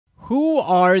Who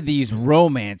are these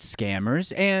romance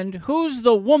scammers, and who's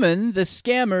the woman the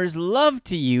scammers love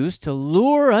to use to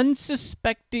lure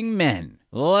unsuspecting men?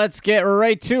 Let's get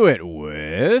right to it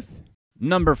with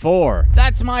number 4.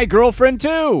 That's my girlfriend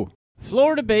too!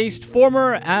 Florida-based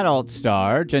former adult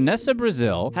star Janessa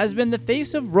Brazil has been the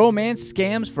face of romance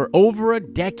scams for over a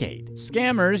decade.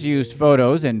 Scammers used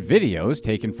photos and videos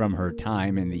taken from her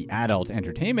time in the adult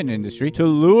entertainment industry to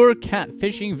lure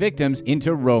catfishing victims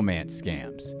into romance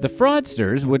scams. The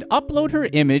fraudsters would upload her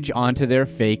image onto their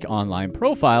fake online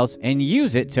profiles and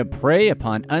use it to prey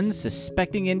upon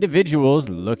unsuspecting individuals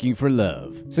looking for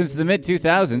love. Since the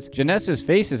mid-2000s, Janessa's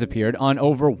face has appeared on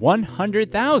over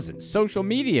 100,000 social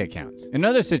media accounts. In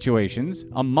other situations,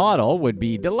 a model would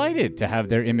be delighted to have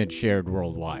their image shared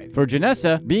worldwide. For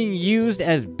Janessa, being used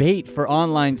as bait for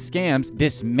online scams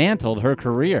dismantled her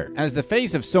career. As the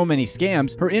face of so many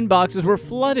scams, her inboxes were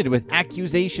flooded with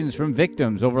accusations from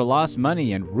victims over lost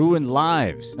money and ruined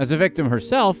lives. As a victim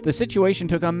herself, the situation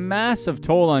took a massive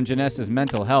toll on Janessa's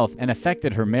mental health and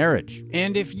affected her marriage.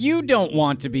 And if you don't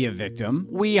want to be a victim,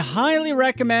 we highly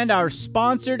recommend our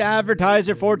sponsored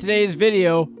advertiser for today's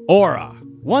video, Aura.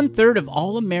 1/3 of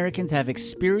all Americans have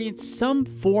experienced some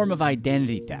form of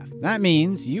identity theft. That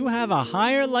means you have a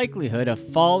higher likelihood of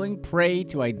falling prey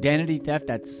to identity theft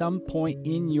at some point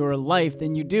in your life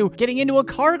than you do getting into a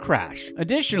car crash.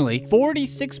 Additionally,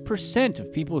 46%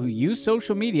 of people who use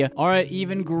social media are at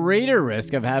even greater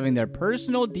risk of having their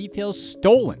personal details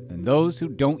stolen than those who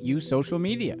don't use social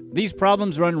media. These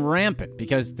problems run rampant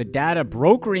because the data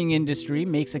brokering industry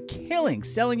makes a killing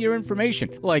selling your information,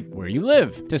 like where you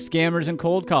live, to scammers and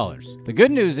cold callers. The good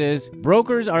news is,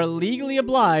 brokers are legally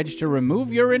obliged to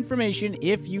remove your information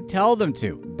if you tell them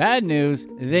to. Bad news,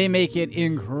 they make it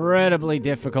incredibly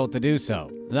difficult to do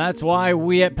so. That's why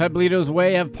we at Pablito's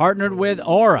Way have partnered with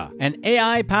Aura, an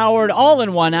AI-powered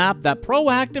all-in-one app that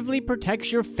proactively protects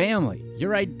your family,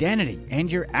 your identity, and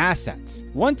your assets.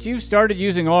 Once you've started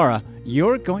using Aura,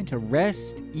 you're going to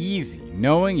rest easy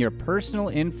knowing your personal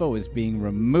info is being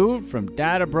removed from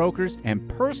data brokers and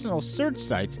personal search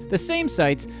sites, the same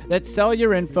sites that sell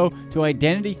your info to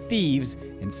identity thieves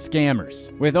and scammers.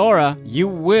 With Aura, you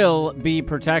will be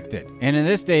protected. And in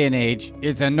this day and age,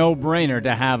 it's a no-brainer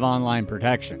to have online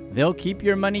protection. They'll keep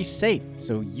your money safe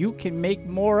so you can make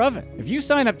more of it. If you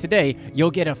sign up today,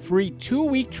 you'll get a free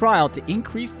 2-week trial to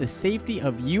increase the safety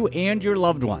of you and your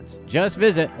loved ones. Just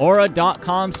visit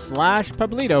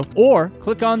aura.com/Pablito or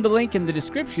click on the link in the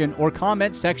description or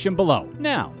comment section below.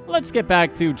 Now, let's get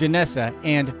back to Janessa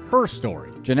and her story.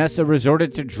 Janessa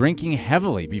resorted to drinking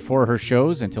heavily before her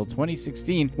shows until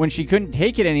 2016 when she couldn't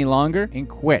take it any longer and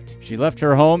quit. She left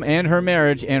her home and her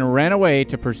marriage and ran away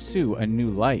to pursue a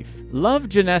new life. Love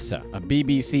Janessa, a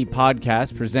BBC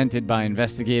podcast presented by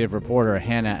investigative reporter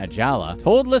Hannah Ajala,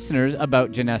 told listeners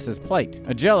about Janessa's plight.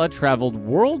 Ajala traveled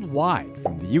worldwide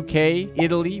from the UK,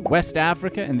 Italy, West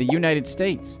Africa, and the United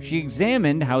States. She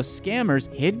examined how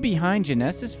scammers hid behind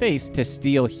Janessa's face to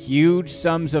steal huge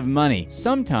sums of money,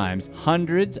 sometimes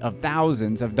hundreds of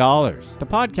thousands of dollars. The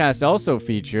podcast also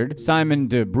featured Simon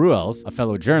de Bruels, a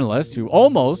fellow journalist who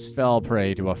almost fell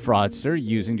prey to a fraudster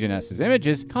using Janessa's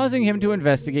images, causing him to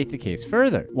investigate the case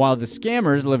further. While the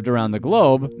scammers lived around the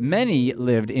globe, many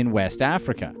lived in West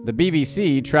Africa. The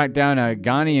BBC tracked down a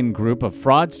Ghanaian group of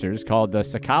fraudsters called the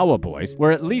Sakawa Boys,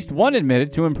 where at least one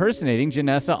admitted to impersonating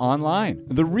Janessa online.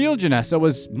 The real Janessa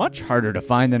was much harder to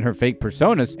find than her fake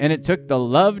personas, and it took the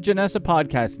Love Janessa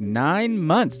podcast 9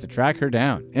 months to track her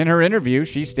down. In her interview,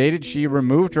 she stated she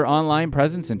removed her online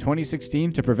presence in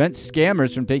 2016 to prevent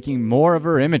scammers from taking more of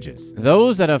her images.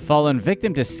 Those that have fallen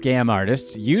victim to scam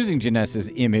artists using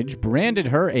Janessa's image branded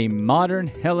her a modern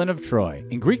Helen of Troy.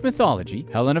 In Greek mythology,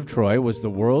 Helen of Troy was the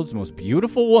world's most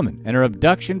beautiful woman, and her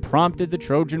abduction prompted the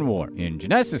Trojan War. In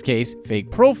Janessa's case, fake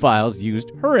profiles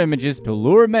used her images to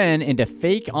lure men into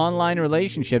fake online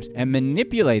relationships and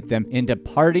manipulate them into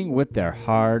parting with their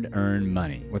hard-earned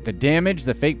money. With the damage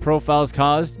the fake profiles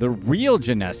caused, the real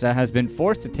Janessa has been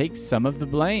forced to take some of the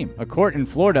blame. A court in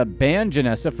Florida banned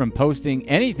Janessa from posting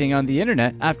anything on the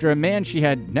internet after a man she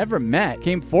had never met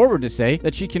came forward to say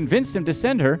that she convinced him to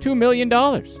send her $2 million.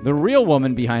 The real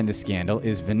woman behind the scandal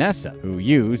is Vanessa, who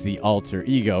used the alter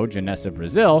ego Janessa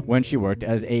Brazil when she worked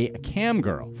as a cam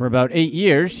girl. For about 8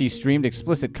 years, she streamed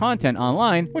explicit content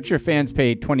online, which her fans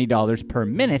paid $20 per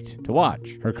minute to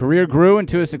watch. Her career grew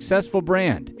into a successful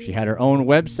brand. She had her own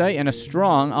website and a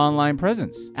strong online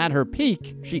presence. At her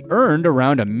peak, she earned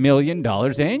around $1 million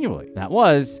annually. That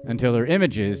was until her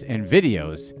images and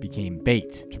videos became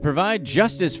bait. To provide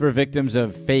justice for victims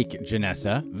of fake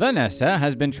Janessa, Vanessa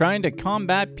has been trying to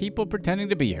combat people pretending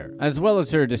to be her. As well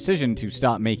as her decision to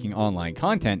stop making online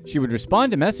content, she would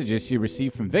respond to messages she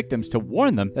received from victims to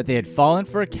warn them that they had fallen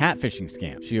for a catfishing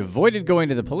scam. She avoided going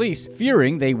to the police,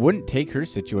 fearing they wouldn't take her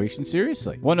situation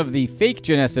seriously. One of the fake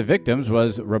Janessa victims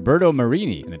was Roberto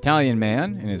Marini, an Italian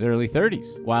man in his early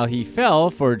 30s. While he fell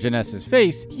for Janessa's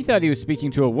face, he thought he was speaking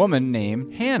to a woman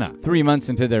named Hannah. 3 months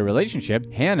into their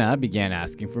relationship, Hannah began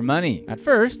asking for money. At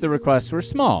first, the requests were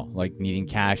small, like needing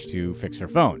cash to fix her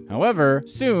phone. However,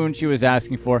 soon she was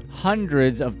asking for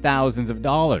hundreds of thousands of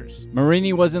dollars.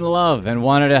 Marini was in love and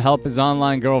wanted to help his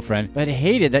online girlfriend, but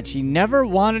hated that she never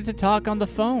wanted to talk on the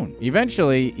phone.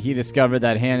 Eventually, he discovered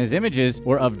that Hannah's images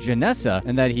were of Janessa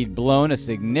and that he'd blown a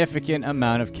significant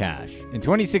amount of cash. In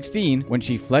 2016, when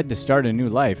she fled to start a new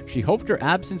life, she hoped her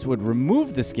absence would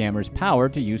remove the scammer's power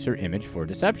to use her image for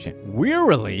deception. We're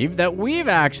relieved that we've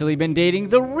actually been dating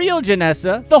the real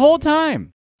Janessa the whole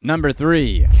time. Number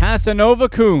 3. Casanova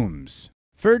Coombs.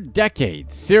 For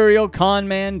decades, serial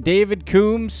conman David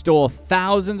Coombs stole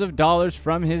thousands of dollars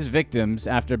from his victims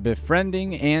after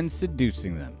befriending and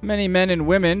seducing them. Many men and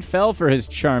women fell for his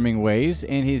charming ways,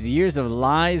 and his years of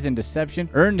lies and deception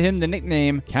earned him the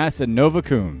nickname Casanova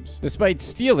Coombs. Despite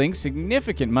stealing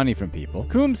significant money from people,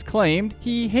 Coombs claimed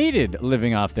he hated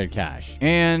living off their cash,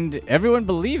 and everyone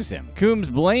believes him. Coombs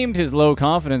blamed his low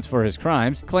confidence for his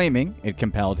crimes, claiming it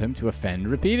compelled him to offend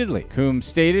repeatedly. Coombs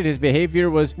stated his behavior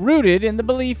was rooted in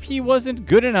the belief he wasn't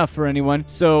good enough for anyone,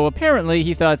 so apparently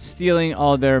he thought stealing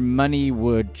all their money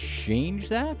would change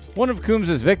that? One of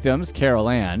Coombs' victims, Carol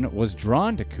Ann, was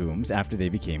drawn to Coombs after they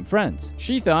became friends.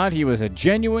 She thought he was a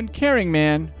genuine, caring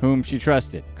man whom she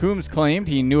trusted. Coombs claimed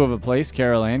he knew of a place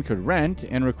Carol Ann could rent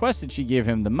and requested she give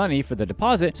him the money for the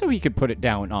deposit so he could put it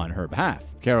down on her behalf.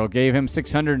 Carol gave him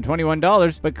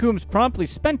 $621, but Coombs promptly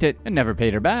spent it and never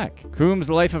paid her back. Coombs'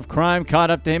 life of crime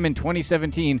caught up to him in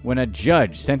 2017 when a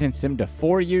judge sentenced him to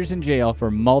 4 years in jail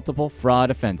for multiple fraud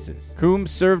offenses.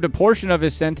 Coombs served a portion of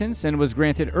his sentence and was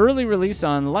granted early release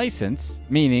on license,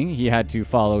 meaning he had to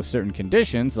follow certain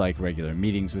conditions like regular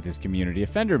meetings with his community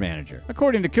offender manager.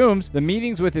 According to Coombs, the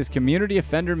meetings with his community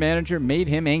offender manager made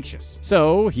him anxious.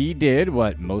 So he did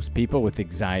what most people with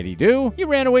anxiety do. He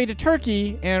ran away to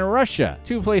Turkey and Russia,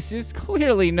 two places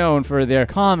clearly known for their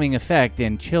calming effect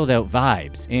and chilled out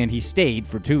vibes, and he stayed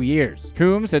for 2 years.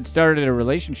 Coombs had started a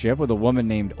relationship with a woman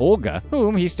named Olga,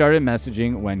 whom he started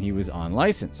messaging when he was on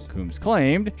license. Coombs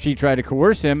claimed she tried to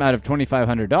coerce him out of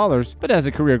 $2,500, but as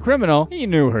a career criminal, he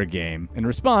knew her game. In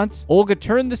response, Olga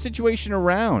turned the situation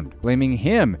around, blaming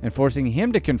him and forcing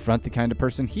him to confront the kind of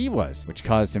person he was, which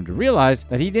caused him to realize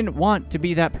that he didn't want to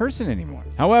be that person anymore.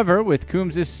 However, with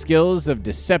Coombs' skills of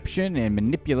deception and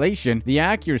manipulation, the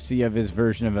accuracy of his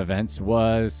version of events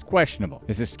was questionable.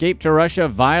 His escape to Russia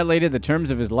violated the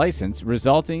terms of his license,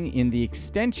 resulting in the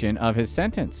extension of his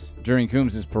sentence. During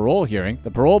Coombs' parole hearing, the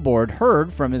parole board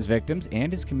heard from his victims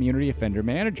and his community offender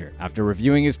manager. After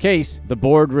reviewing his case, the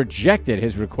board rejected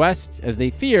his request as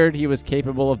they feared he was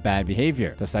capable of bad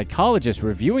behavior. The psychologist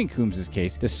reviewing Coombs'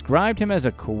 case described him as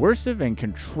a coercive and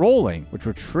controlling, which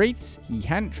were traits he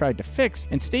hadn't tried to fix,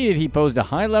 and stated he posed a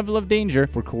high level of danger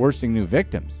for coercing new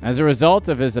victims. As a result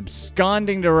of his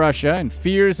absconding to Russia and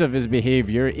fears of his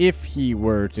behavior if he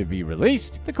were to be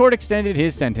released, the court extended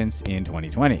his sentence in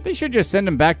 2020. They should just send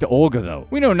him back to Olga, though.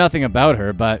 We know nothing about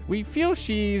her, but we feel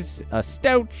she's a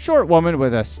stout, short woman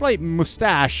with a slight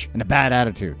mustache and a bad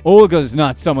attitude. Olga's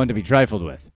not someone to be trifled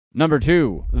with. Number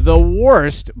 2, the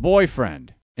worst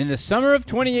boyfriend. In the summer of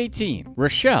 2018,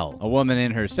 Rochelle, a woman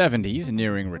in her 70s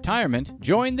nearing retirement,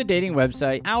 joined the dating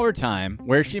website Our Time,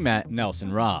 where she met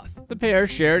Nelson Roth. The pair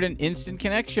shared an instant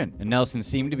connection, and Nelson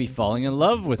seemed to be falling in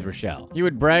love with Rochelle. He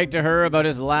would brag to her about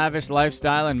his lavish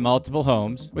lifestyle and multiple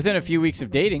homes. Within a few weeks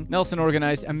of dating, Nelson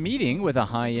organized a meeting with a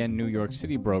high-end New York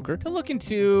City broker to look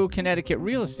into Connecticut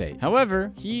real estate.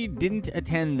 However, he didn't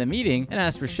attend the meeting and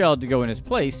asked Rochelle to go in his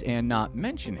place and not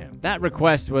mention him. That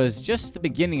request was just the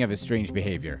beginning of his strange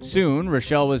behavior. Soon,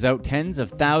 Rochelle was out tens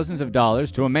of thousands of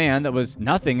dollars to a man that was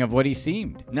nothing of what he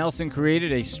seemed. Nelson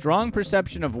created a strong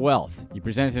perception of wealth. He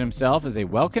presented himself himself as a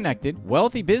well-connected,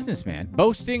 wealthy businessman,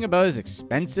 boasting about his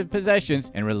expensive possessions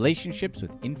and relationships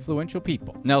with influential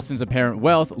people. Nelson's apparent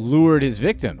wealth lured his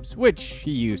victims, which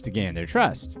he used to gain their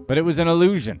trust. But it was an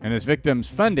illusion, and his victims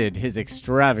funded his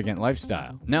extravagant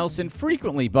lifestyle. Nelson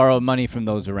frequently borrowed money from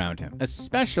those around him,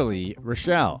 especially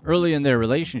Rochelle. Early in their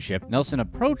relationship, Nelson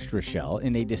approached Rochelle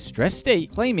in a distressed state,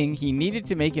 claiming he needed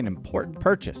to make an important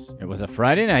purchase. It was a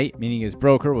Friday night, meaning his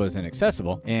broker was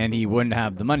inaccessible, and he wouldn't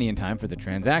have the money in time for the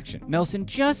transaction. Nelson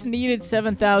just needed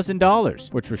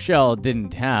 $7,000, which Rochelle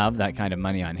didn't have that kind of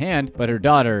money on hand, but her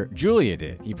daughter, Julia,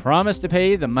 did. He promised to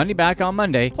pay the money back on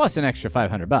Monday, plus an extra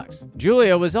 $500.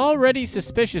 Julia was already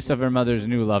suspicious of her mother's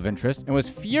new love interest and was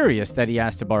furious that he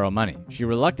asked to borrow money. She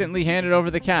reluctantly handed over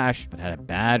the cash, but had a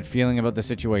bad feeling about the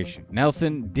situation.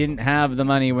 Nelson didn't have the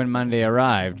money when Monday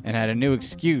arrived and had a new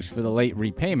excuse for the late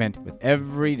repayment with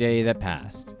every day that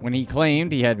passed. When he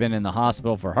claimed he had been in the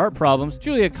hospital for heart problems,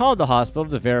 Julia called the hospital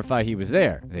to verify he was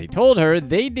there. They told her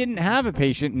they didn't have a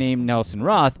patient named Nelson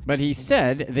Roth, but he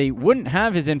said they wouldn't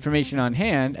have his information on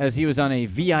hand as he was on a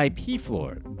VIP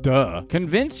floor. Duh.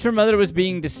 Convinced her mother was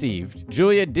being deceived,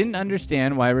 Julia didn't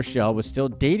understand why Rochelle was still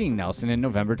dating Nelson in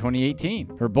November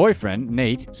 2018. Her boyfriend,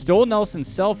 Nate, stole Nelson's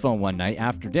cell phone one night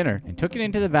after dinner and took it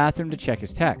into the bathroom to check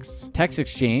his texts. Text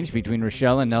exchange between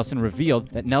Rochelle and Nelson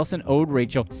revealed that Nelson owed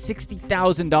Rachel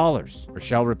 $60,000.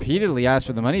 Rochelle repeatedly asked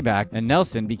for the money back, and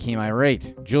Nelson became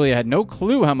irate. Julia had no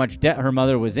clue how much debt her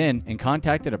mother was in and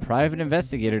contacted a private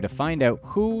investigator to find out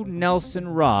who Nelson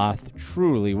Roth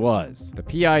truly was. The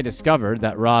PI discovered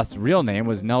that Roth's real name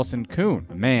was Nelson Kuhn,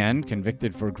 a man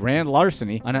convicted for grand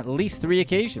larceny on at least 3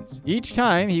 occasions. Each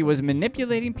time, he was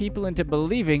manipulating people into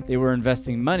believing they were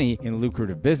investing money in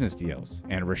lucrative business deals.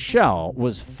 And Rochelle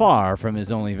was far from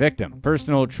his only victim.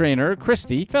 Personal trainer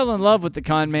Christy fell in love with the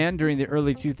con man during the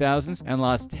early 2000s and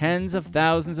lost tens of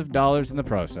thousands of dollars in the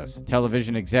process.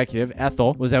 Television executive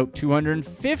Ethel was out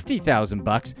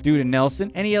 $250,000 due to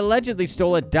Nelson, and he allegedly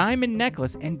stole a diamond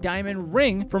necklace and diamond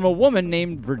ring from a woman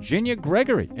named Virginia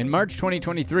Gregory. In March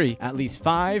 2023, at least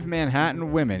 5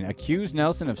 Manhattan women accused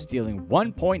Nelson of stealing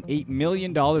 $1.8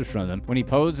 million from them when he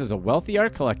posed as a wealthy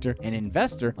art collector and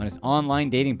investor on his online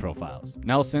dating profiles.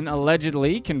 Nelson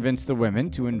allegedly convinced the women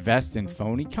to invest in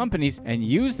phony companies and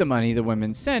use the money the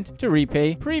women sent to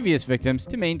repay previous victims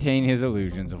to maintain his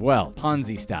illusions of wealth,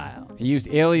 Ponzi style. He used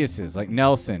aliases like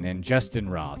Nelson and Justin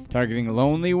Roth, targeting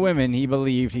lonely women he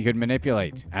believed he could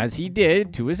manipulate. As he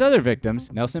did to his other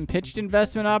victims, Nelson pitched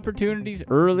investment opportunities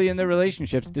early in their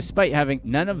relationships despite having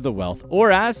none of the wealth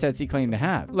or assets he claimed to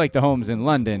have, like the homes in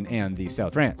London and the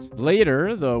South France.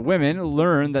 Later, the women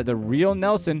learned that the real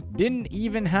Nelson didn't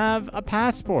even have a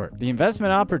passport. The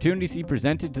investment opportunities he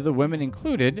presented to the women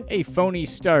included a phony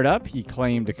startup he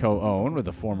claimed to co-own with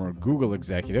a former Google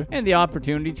executive, and the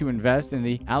opportunity to invest in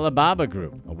the Alibaba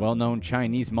Group, a well-known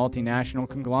Chinese multinational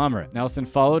conglomerate. Nelson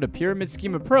followed a pyramid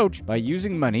scheme approach by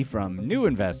using money from new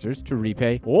investors to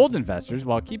repay old investors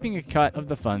while keeping a cut of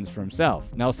the funds for himself.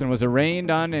 Nelson was arraigned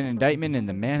on an indictment in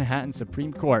the Manhattan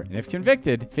Supreme Court, and if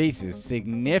convicted, faces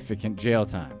significant jail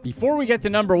time. Before we get to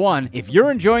number 1, if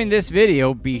you're enjoying this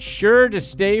video, be sure to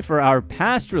stay for our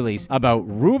past release about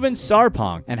Ruben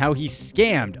Sarpong and how he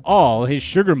scammed all his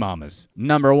sugar mamas.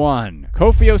 Number 1,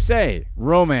 Kofi Osei,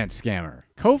 romance scammer.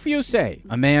 Kofi Osei,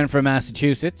 a man from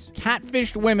Massachusetts,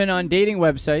 catfished women on dating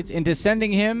websites into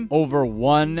sending him over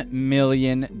 $1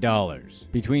 million.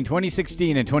 Between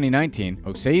 2016 and 2019,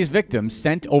 Osei's victims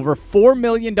sent over $4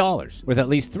 million, with at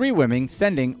least 3 women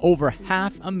sending over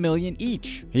 $500,000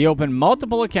 each. He opened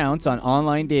multiple accounts on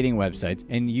online dating websites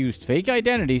and used fake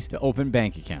identities to open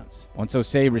bank accounts. Once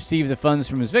Osei received the funds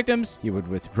from his victims, he would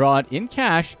withdraw it in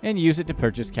cash and use it to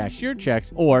purchase cashier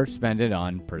checks or spend it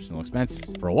on personal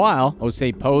expenses. For a while,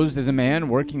 Osei posed as a man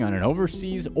working on an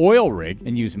overseas oil rig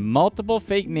and used multiple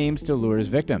fake names to lure his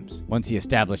victims. Once he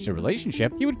established a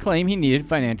relationship, he would claim he needed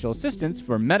financial assistance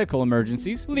for medical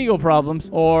emergencies, legal problems,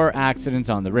 or accidents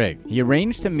on the rig. He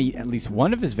arranged to meet at least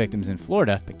one of his victims in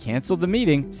Florida, but canceled the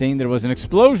meeting, saying there was an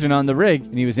explosion on the rig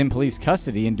and he was in police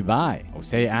custody in Dubai.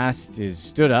 Osei asked his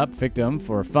stood-up victim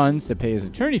for funds to pay his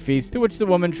attorney fees, to which the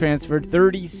woman transferred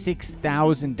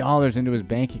 $36,000 into his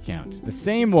bank account. The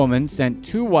same woman sent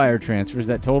 2 wire transfers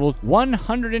that totaled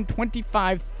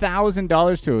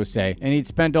 $125,000 to Osei, and he'd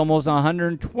spent almost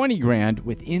 $120,000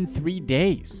 within 3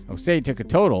 days. Osei took a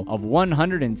total of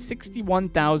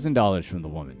 $161,000 from the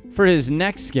woman. For his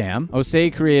next scam,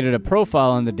 Osei created a profile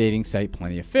on the dating site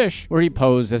Plenty of Fish, where he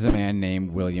posed as a man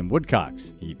named William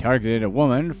Woodcocks. He targeted a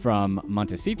woman from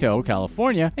Montecito,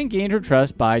 California, and gained her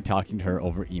trust by talking to her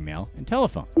over email and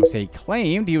telephone. Osei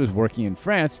claimed he was working in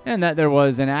France and that there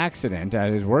was an accident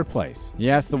at his workplace.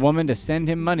 He asked the woman to send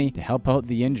him money to help out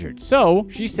the injured. So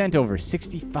she sent over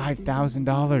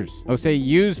 $65,000. Jose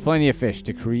used Plenty of Fish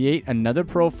to create another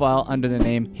profile under the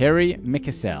name Harry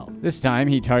Micasel. This time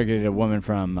he targeted a woman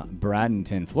from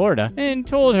Bradenton, Florida, and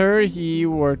told her he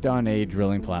worked on a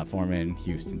drilling platform in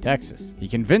Houston, Texas. He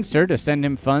convinced her to send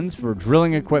him funds for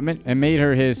drilling equipment and made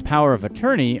her his power of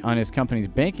attorney on his company's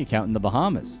bank account in the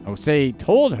Bahamas. Jose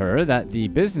told her that the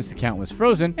business account was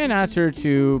frozen and asked her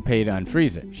to pay to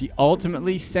unfreeze it. She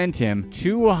ultimately sent him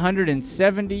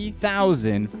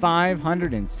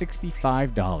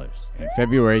 $270,565. In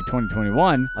February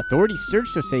 2021, authorities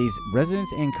searched Jose's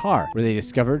residence and car, where they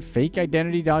discovered fake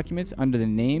identity documents under the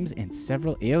names and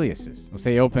several aliases.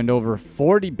 Jose opened over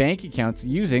 40 bank accounts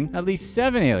using at least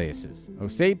 7 aliases.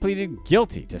 Jose pleaded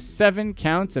guilty to 7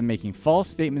 counts of making false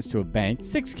statements to a bank,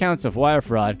 6 counts of wire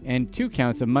fraud, and 2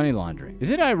 counts of money laundering. Is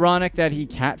it ironic that he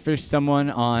catfished someone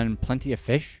on Plenty of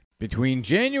Fish? Between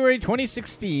January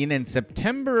 2016 and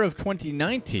September of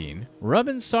 2019,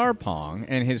 Rubin Sarpong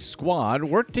and his squad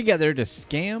worked together to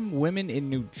scam women in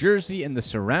New Jersey and the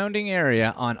surrounding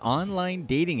area on online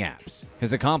dating apps.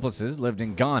 His accomplices lived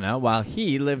in Ghana while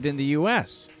he lived in the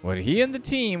US. What he and the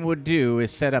team would do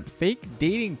is set up fake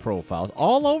dating profiles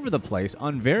all over the place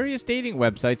on various dating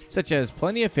websites such as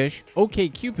Plenty of Fish,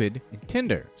 OkCupid, and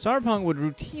Tinder. Sarpong would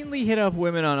routinely hit up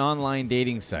women on online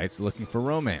dating sites looking for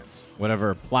romance.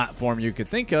 Whatever platform you could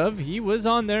think of, he was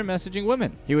on there messaging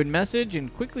women. He would message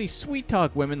and quickly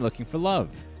sweet-talk women looking for love.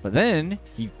 But then,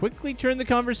 he'd quickly turn the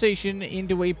conversation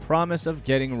into a promise of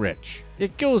getting rich.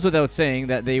 It goes without saying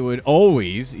that they would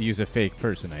always use a fake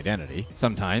person identity.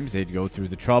 Sometimes they'd go through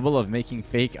the trouble of making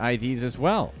fake IDs as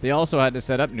well. They also had to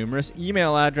set up numerous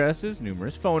email addresses,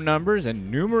 numerous phone numbers,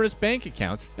 and numerous bank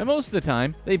accounts, and most of the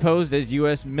time, they posed as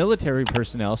U.S. military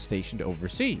personnel stationed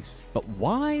overseas. But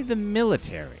why the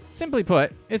military? Simply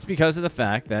put, it's because of the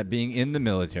fact that being in the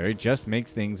military just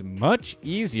makes things much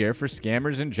easier for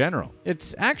scammers in general.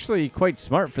 It's actually quite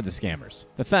smart for the scammers.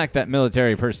 The fact that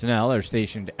military personnel are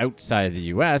stationed outside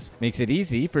the US makes it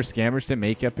easy for scammers to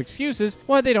make up excuses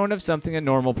why they don't have something a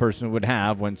normal person would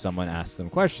have when someone asks them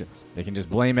questions. They can just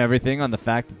blame everything on the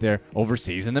fact that they're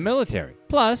overseas in the military.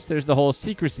 Plus, there's the whole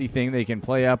secrecy thing they can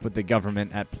play up with the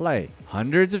government at play.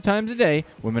 Hundreds of times a day,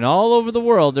 women all over the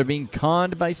world are being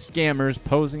conned by scammers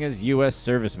posing as US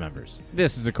service members.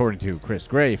 This is according to Chris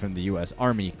Gray from the US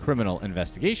Army Criminal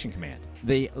Investigation Command.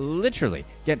 They literally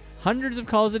get hundreds of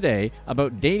calls a day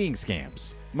about dating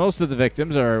scams. Most of the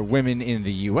victims are women in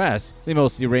the US. They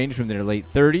mostly range from their late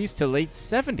 30s to late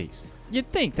 70s. You'd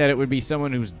think that it would be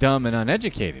someone who's dumb and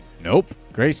uneducated. Nope.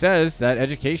 Gray says that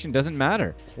education doesn't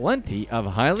matter. Plenty of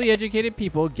highly educated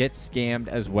people get scammed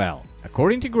as well.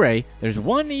 According to Gray, there's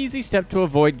one easy step to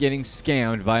avoid getting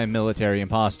scammed by a military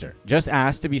imposter. Just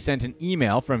ask to be sent an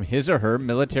email from his or her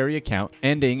military account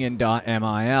ending in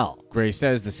 .mil. Gray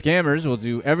says the scammers will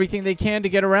do everything they can to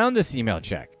get around this email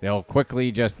check. They'll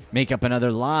quickly just make up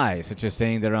another lie, such as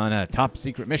saying they're on a top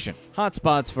secret mission.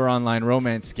 Hotspots for online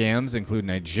romance scams include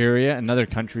Nigeria and other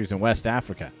countries in West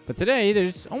Africa. But today,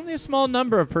 there's only a small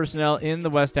number of personnel in the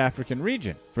West African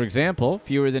region. For example,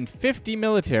 fewer than 50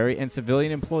 military and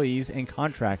civilian employees and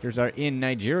contractors are in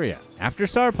Nigeria. After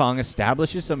Sarpong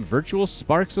establishes some virtual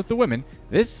sparks with the women,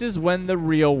 this is when the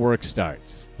real work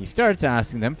starts. He starts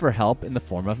asking them for help in the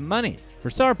form of money. For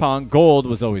Sarpong, gold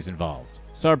was always involved.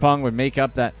 Sarpong would make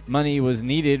up that money was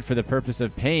needed for the purpose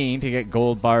of paying to get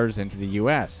gold bars into the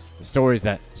US. The stories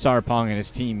that Sarpong and his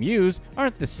team use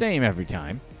aren't the same every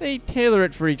time. They tailor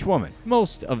it for each woman.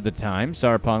 Most of the time,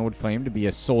 Sarpong would claim to be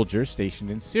a soldier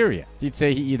stationed in Syria. He'd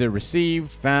say he either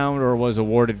received, found, or was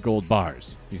awarded gold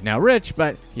bars. He's now rich,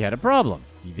 but he had a problem.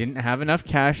 He didn't have enough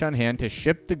cash on hand to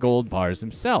ship the gold bars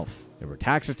himself. There were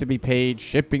taxes to be paid,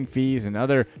 shipping fees, and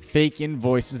other fake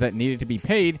invoices that needed to be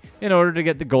paid in order to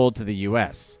get the gold to the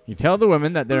US. He'd tell the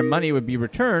women that their money would be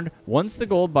returned once the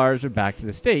gold bars were back to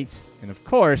the States, and of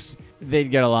course,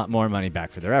 they'd get a lot more money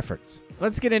back for their efforts.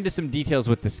 Let's get into some details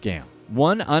with the scam.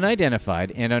 One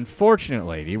unidentified and unfortunate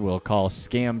lady we'll call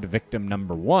scammed victim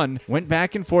number 1 went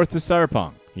back and forth with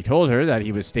Sarpong. He told her that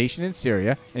he was stationed in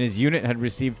Syria and his unit had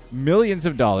received millions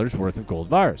of dollars worth of gold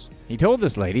bars. He told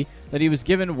this lady that he was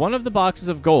given one of the boxes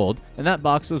of gold and that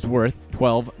box was worth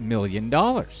 $12 million.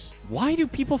 Why do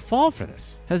people fall for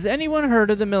this? Has anyone heard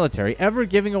of the military ever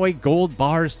giving away gold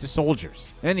bars to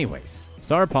soldiers? Anyways,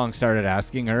 Sarpong started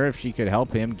asking her if she could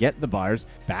help him get the bars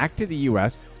back to the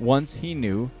US once he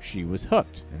knew she was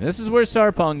hooked. And this is where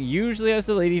Sarpong usually has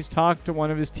the ladies talk to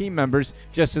one of his team members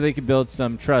just so they could build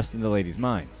some trust in the ladies'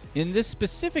 minds. In this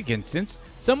specific instance,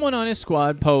 someone on his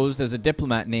squad posed as a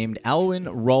diplomat named Alwyn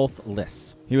Rolf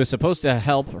Liss. He was supposed to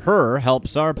help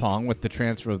Sarpong with the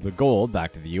transfer of the gold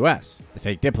back to the US. The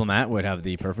fake diplomat would have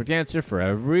the perfect answer for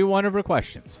every one of her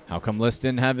questions. How come Liss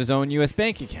didn't have his own US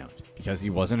bank account? Because he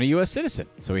wasn't a US citizen.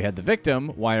 So he had the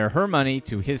victim wire her money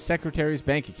to his secretary's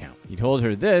bank account. He told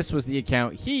her this was the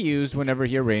account he used whenever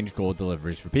he arranged gold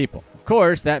deliveries for people. Of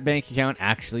course, that bank account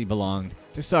actually belonged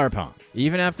to Sarpong.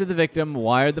 Even after the victim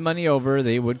wired the money over,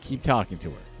 they would keep talking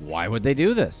to her. Why would they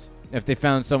do this? If they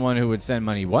found someone who would send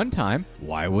money one time,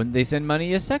 why wouldn't they send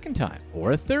money a second time,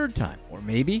 or a third time, or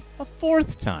maybe a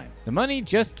fourth time? The money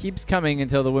just keeps coming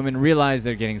until the women realize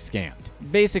they're getting scammed.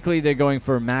 Basically, they're going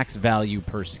for max value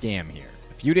per scam here.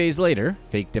 A few days later,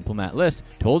 fake diplomat Liss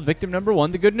told victim number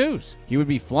 1 the good news. He would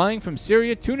be flying from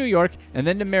Syria to New York and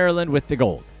then to Maryland with the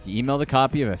gold. He emailed a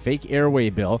copy of a fake airway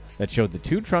bill that showed the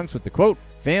 2 trunks with the quote,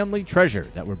 family treasure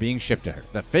that were being shipped to her.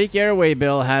 The fake airway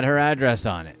bill had her address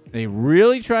on it. They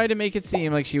really tried to make it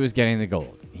seem like she was getting the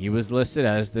gold. He was listed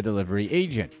as the delivery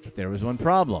agent, but there was one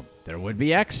problem. There would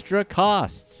be extra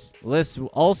costs. Liss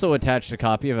also attached a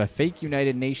copy of a fake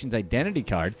United Nations identity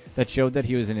card that showed that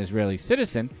he was an Israeli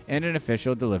citizen and an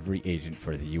official delivery agent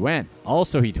for the UN.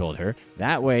 Also, he told her,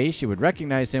 that way she would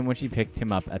recognize him when she picked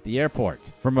him up at the airport.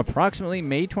 From approximately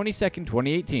May 22,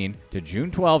 2018 to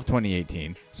June 12,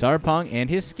 2018, Sarpong and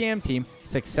his scam team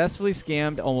successfully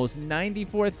scammed almost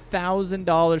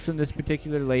 $94,000 from this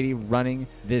particular lady running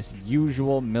this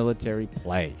usual military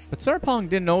play. But Sarpong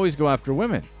didn't always go after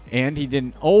women. And he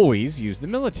didn't always use the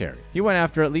military. He went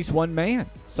after at least one man.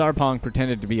 Sarpong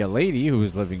pretended to be a lady who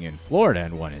was living in Florida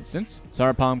in one instance.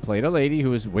 Sarpong played a lady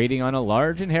who was waiting on a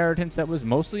large inheritance that was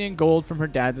mostly in gold from her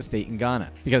dad's estate in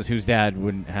Ghana, because whose dad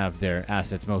wouldn't have their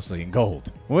assets mostly in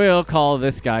gold. We'll call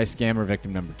this guy scammer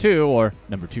victim number 2, or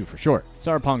number 2 for short.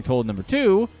 Sarpong told number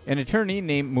 2 an attorney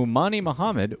named Mumani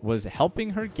Muhammad was helping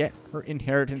her get her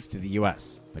inheritance to the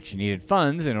US, but she needed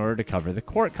funds in order to cover the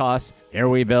court costs,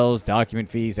 airway bills, document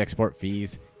fees, export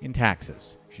fees, and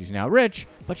taxes. She's now rich,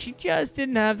 but she just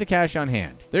didn't have the cash on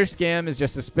hand. Their scam is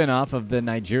just a spin-off of the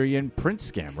Nigerian prince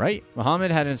scam, right?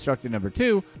 Muhammad had instructed number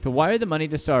 2 to wire the money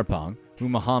to Sarpong, who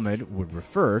Muhammad would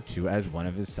refer to as one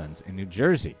of his sons in New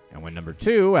Jersey. And when number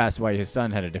 2 asked why his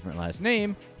son had a different last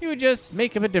name, he would just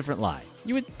make up a different lie.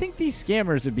 You would think these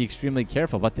scammers would be extremely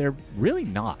careful, but they're really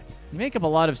not. They make up a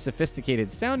lot of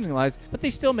sophisticated sounding lies, but they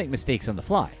still make mistakes on the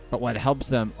fly. But what helps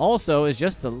them also is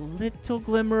just the little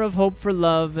glimmer of hope for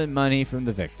love and money from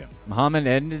the victim. Muhammad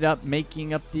ended up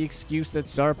making up the excuse that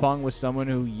Sarpong was someone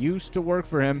who used to work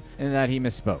for him and that he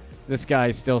misspoke. This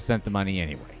guy still sent the money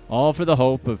anyway. All for the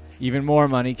hope of even more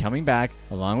money coming back,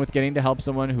 along with getting to help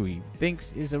someone who he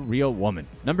thinks is a real woman.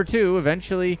 Number 2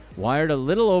 eventually wired a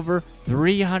little over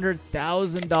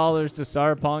 $300,000 to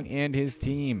Sarpong and his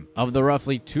team. Of the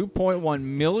roughly $2.1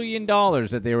 million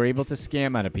that they were able to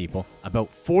scam out of people, about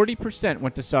 40%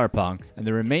 went to Sarpong, and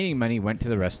the remaining money went to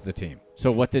the rest of the team.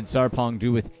 So what did Sarpong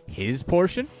do with his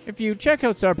portion? If you check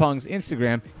out Sarpong's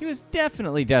Instagram, he was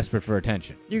definitely desperate for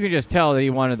attention. You can just tell that he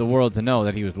wanted the world to know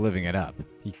that he was living it up.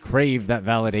 He craved that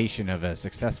validation of a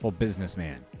successful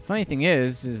businessman. Funny thing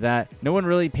is that no one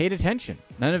really paid attention.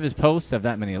 None of his posts have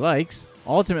that many likes.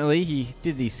 Ultimately, he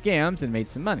did these scams and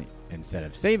made some money. Instead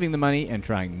of saving the money and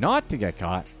trying not to get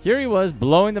caught, here he was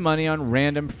blowing the money on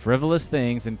random frivolous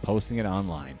things and posting it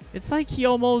online. It's like he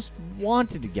almost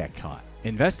wanted to get caught.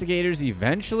 Investigators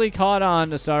eventually caught on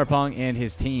to Sarpong and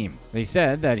his team. They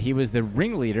said that he was the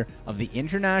ringleader of the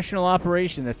international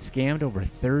operation that scammed over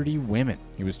 30 women.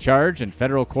 He was charged in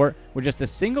federal court with just a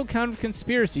single count of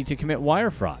conspiracy to commit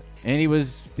wire fraud. And he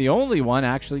was the only one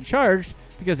actually charged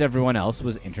because everyone else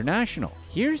was international.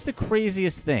 Here's the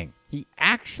craziest thing. He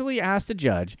actually asked a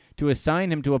judge to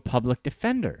assign him to a public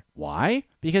defender. Why?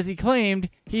 Because he claimed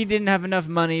he didn't have enough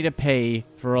money to pay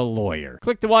for a lawyer.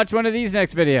 Click to watch one of these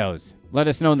next videos. Let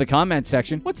us know in the comments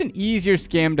section, what's an easier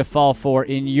scam to fall for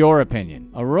in your opinion?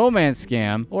 A romance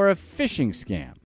scam or a phishing scam?